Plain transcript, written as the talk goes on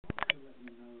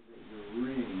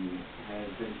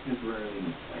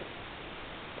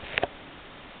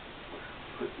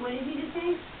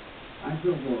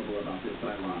feel horrible about this,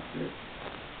 but I lost it.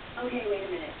 Okay, wait a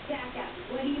minute. Back up.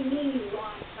 What do you mean you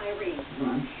lost my ring?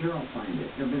 Well, I'm sure I'll find it.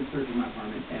 I've been searching my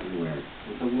apartment everywhere,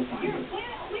 and so we'll find it.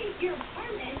 Wait, your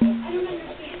apartment? I don't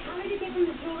understand. How did it get from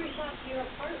the jewelry shop to your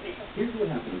apartment? Here's what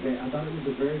happened, okay? I thought it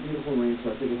was a very beautiful ring,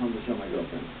 so I took it home to show my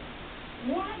girlfriend.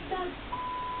 What the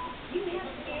Do you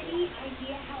have any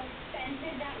idea how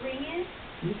expensive that ring is?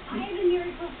 I have been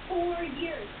married for 4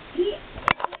 years. He is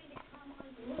going to come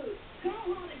unglued. Go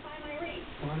home and find my ring.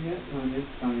 Tanya. No,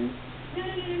 Tanya.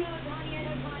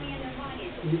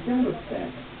 You sound upset.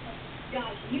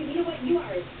 Gosh, you know what? You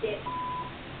are a dick.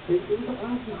 It was a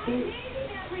last I mistake. gave you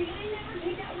that ring. I never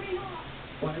take that ring off.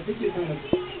 Well, I think You you're kind have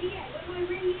of... any idea what my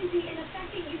ring is and the fact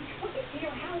that you took it to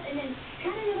your house and then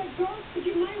had another girl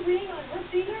stick my ring on her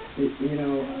finger? You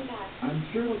know, Oh my God. I'm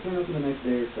sure it'll turn up in the next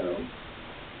day or so.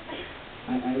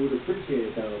 I would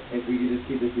appreciate it, though, if we could just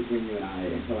keep this between you and I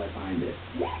until I find it.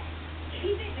 What?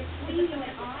 Keep it between you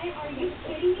and I? Are you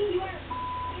kidding me? You are an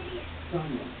idiot.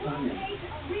 Tanya. Who takes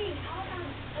a ring out of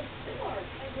a store?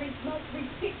 The most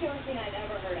ridiculous thing I've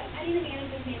ever heard of. I need a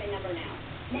manager's name and number now.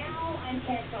 Now I'm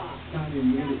pissed off. Tanya,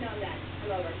 No, I'm done.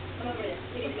 I'm over this.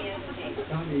 Give me the manager's name.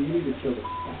 Tanya, you need to chill the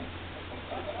out.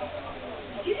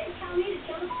 You didn't tell me to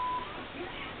chill the out. Your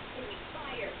ass is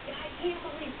fired. And I can't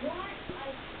believe what a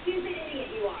stupid idiot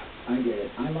you are. I get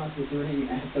it. I lost this ring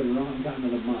at the wrong time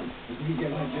of the month. You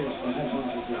get my drift. That's all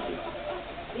I'm saying.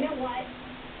 You know what?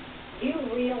 You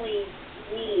really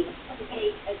need to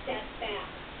take a step back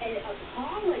and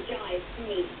apologize to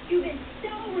me. You've been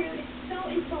so rude, so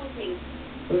insulting.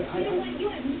 But You know what? You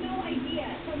have no idea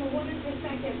from a woman's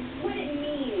perspective what it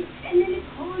means. And then to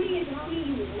call me and tell me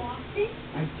you lost it?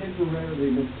 I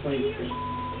temporarily misplaced it.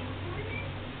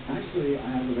 Actually, I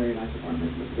have a very nice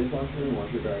apartment with a dishwasher and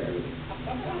washer dryer, everything.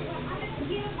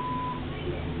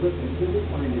 Listen, until we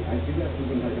find it, I do have some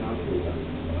things I can offer you, though.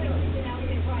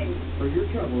 For your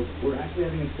troubles, we're actually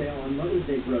having a sale on Mother's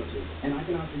Day brooches, and I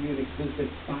can offer you an exclusive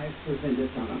 5%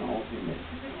 discount on all payments.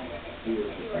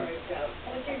 Beautiful stuff.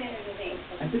 What's your manager's name?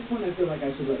 At this point, I feel like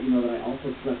I should let you know that I also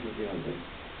slept with your husband.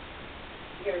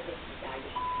 You're just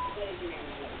what is your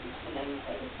manager's name?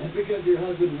 That's because your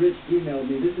husband, Rich, emailed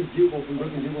me. This is Jubal from Brook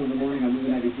and Jubal in the morning. I'm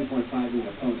moving 92.5 doing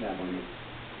a phone tap on you.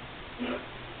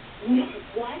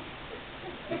 What?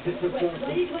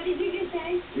 What did you just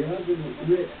say? Your husband,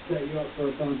 Rich, set you up for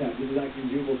a phone tap. This is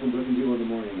actually Jubal from Brook and Jubal in the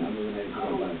morning. I'm moving 92.5.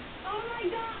 Oh my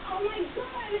God! I'm gonna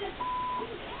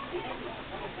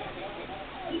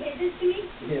He did this to me?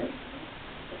 Yes.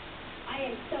 I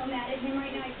am so mad at him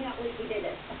right now. I cannot believe he did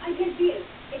this. I'm confused.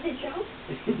 It's a joke?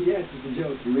 Yes, it's a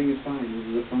joke. Your ring is fine. This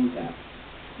is a phone tap.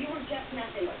 You were just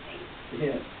messing with me.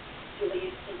 Yes.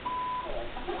 Julie,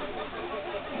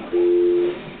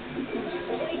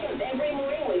 wake up every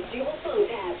morning with Jubal phone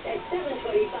taps at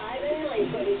 7:25 and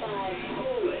 9:25.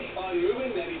 Only on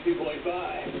Moving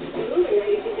 92.5. Moving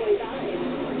 92.5.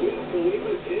 Wiz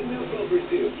Khalifa's Hidden Milk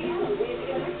Pursuit. Seattle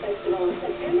Wind Art Festival on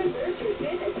September 3rd through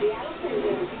 5th at Seattle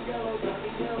Center.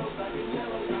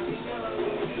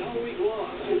 And all week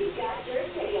long. We got your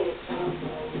tickets.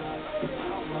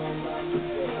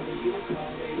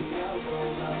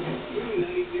 Moving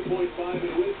 92.5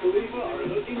 and Wiz Khalifa are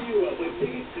hooking you up with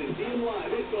tickets to see him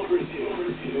live at Silver Zoo.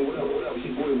 Yo, what up? It's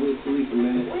your boy Wiz Khalifa,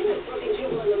 man. We're with Brook and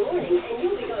Jubal in the morning, and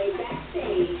you'll be going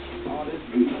backstage. All this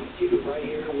beauty. Keep it right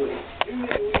here and win. Tune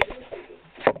in with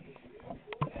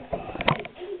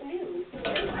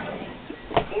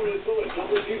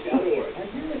I'm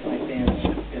here with my family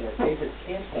at our favorite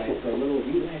campsite for a little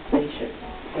relaxation.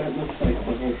 But it looks like the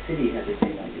whole city has the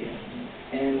same idea.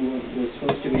 And what was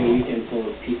supposed to be a weekend full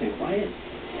of peace and quiet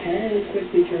has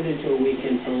quickly turned into a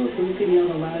weekend full of who can yell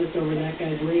the loudest over that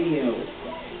guy's radio.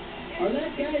 Or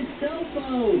that guy's cell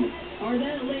phone. Or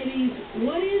that lady's,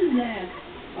 what is that?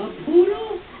 A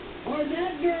poodle? Or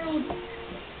that girl's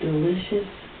delicious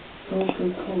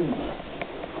Coca-Cola.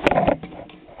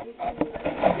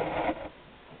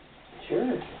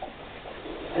 Sure.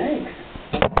 Thanks.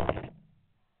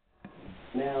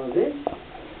 Now this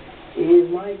is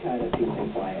my kind of peace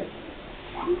and quiet.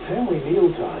 Family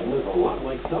mealtime is a lot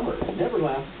like summer. It never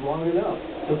lasts long enough.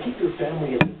 So keep your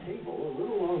family at the table a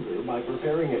little longer by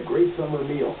preparing a great summer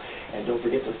meal. And don't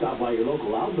forget to stop by your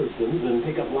local Albertsons and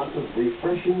pick up lots of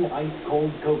refreshing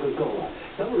ice-cold Coca-Cola.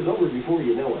 Summer's over before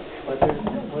you know it, but there's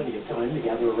still plenty of time to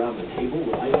gather around the table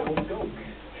with ice-cold Coke.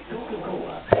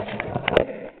 Coca-Cola.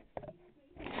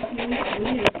 And did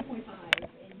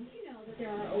you know that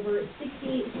there are over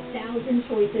 60,000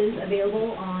 choices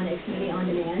available on Xfinity On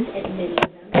Demand, and many of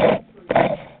them are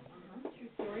free?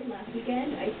 True story. Last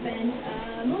weekend, I spent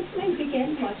most of my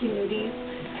weekend watching movies,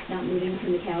 not moving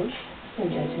from the couch. Don't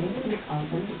judge me. It's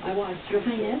awesome. I watched Your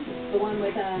Highness, the one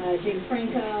with James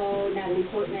Franco, Natalie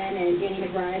Portman, and Danny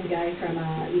McBride, the guy from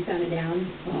Eastbound and Down.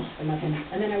 Oh, I love him.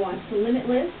 And then I watched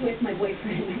Limitless with my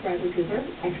boyfriend, Bradley Cooper.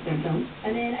 Excellent film.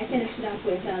 And then I finished it up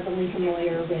with The Lincoln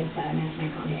Lawyer with Matthew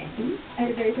McConaughey. I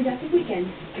had a very productive weekend.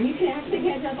 And you can actually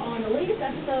catch up on the latest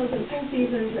episodes and full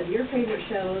seasons of your favorite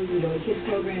shows, enjoy kids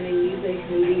programming, music,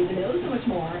 movies, and so much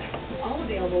more. All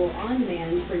available on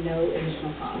demand for no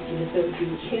additional cost. You just go to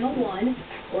Channel 1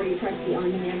 or you press the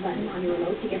on-demand button on your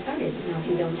remote to get started. Now, if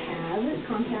you don't have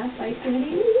Comcast by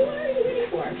Xfinity, what are you waiting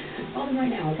for? Call them right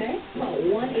now, okay? Call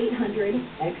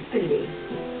 1-800-XFINITY.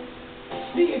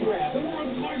 Ski Grab, the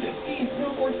world's largest ski and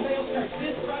snowboard sale, starts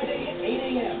this Friday at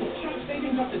 8 a.m. Shop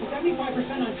savings up to 75%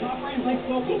 on top brands like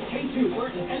Focal, K2,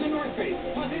 Burton, and the North Face.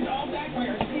 Plus, it's all backed by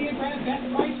our Ski Grab best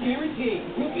price guarantee.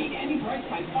 We'll beat any price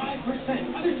by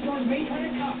 5%. Other stores may try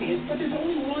to copy it, but there's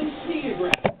only one Ski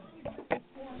Grab.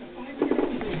 $500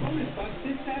 in bonus bucks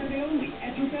this Saturday only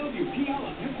at your Bellevue,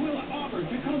 Puyallup, Aquila, Auburn,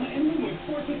 Tacoma, and Linwood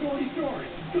Sports Authority stores.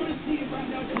 Go to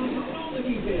skiagrab.com for all the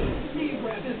details. Ski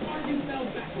Grab is margin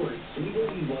spelled backwards.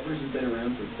 Eagles Lovers has been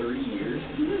around for 30 years.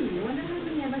 Wonder how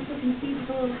many of us will conceive of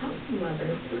a little house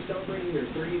lovers. They're celebrating their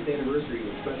 30th anniversary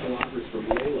with special offers from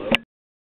Lolo.